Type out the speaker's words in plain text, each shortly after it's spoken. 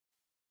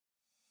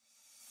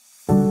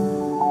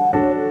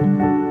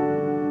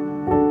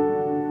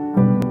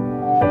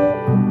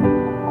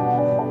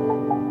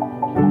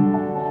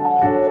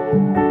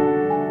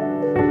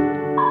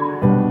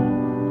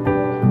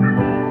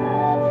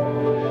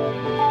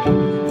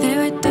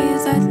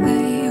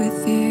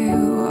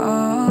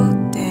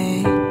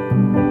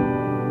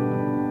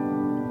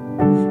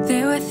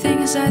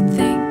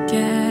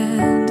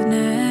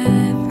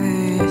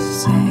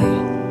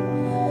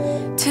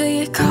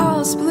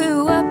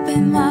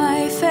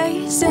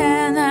place,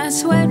 and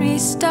that's when we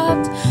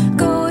stopped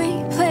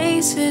going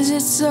places.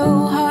 It's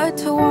so hard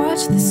to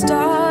watch the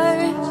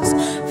stars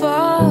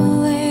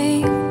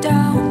falling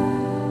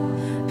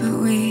down, but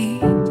we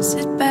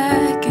sit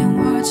back and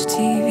watch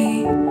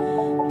TV,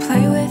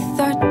 play with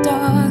our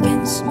dog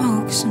and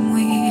smoke some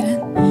weed,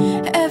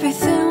 and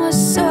everything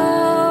was so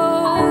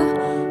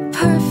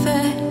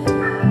perfect.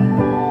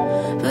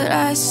 But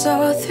I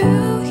saw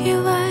through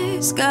your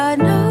lies. God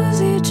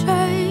knows you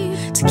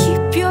tried to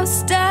keep your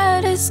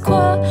status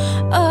quo.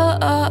 Oh,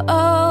 oh,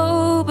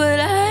 oh, but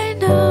I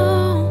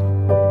know,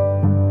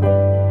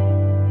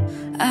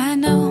 I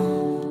know.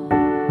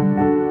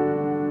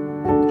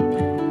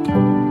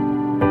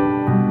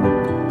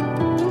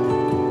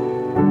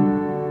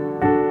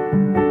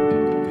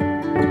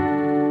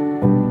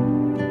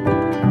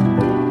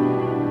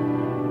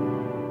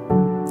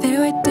 There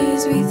were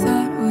days we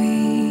thought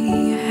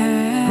we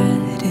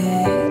had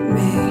it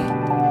made,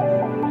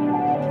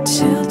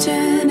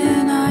 children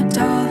in our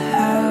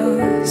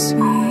dollhouse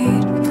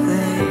we'd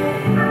play,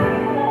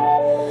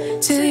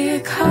 till your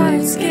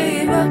cards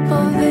gave up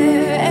all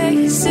their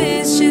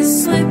aces,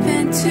 just slip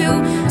into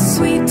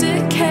sweet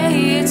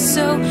decay. It's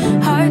so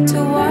hard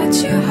to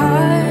watch your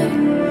heart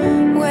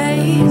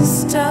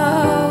waste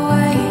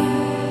away,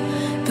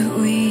 but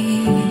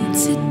we'd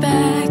sit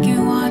back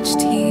and watch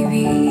TV,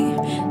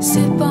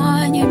 sip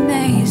on your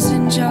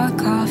mason jar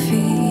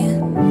coffee,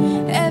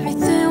 and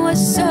everything was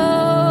so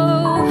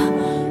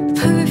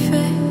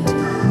perfect.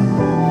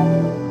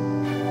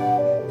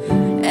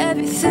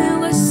 Everything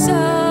was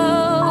so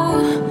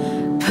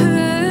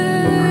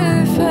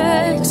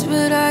perfect,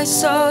 but I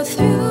saw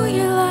through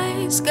your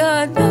lies.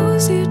 God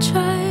knows you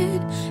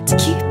tried to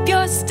keep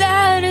your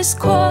status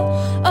quo.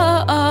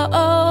 Oh, oh,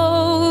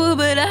 oh,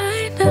 but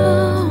I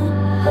know,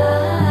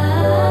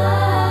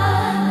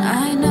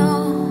 I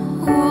know,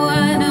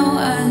 I know, I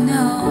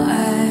know, I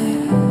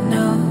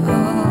know,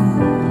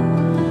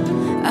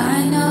 I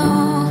know,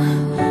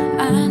 I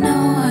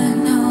know, I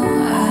know,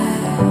 I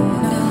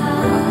know.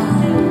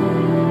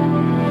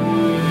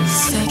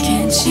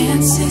 Second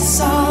chances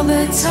all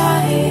the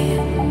time.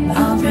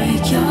 I'll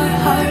break your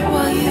heart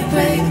while you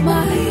break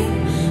mine.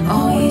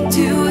 All you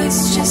do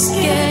is just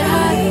get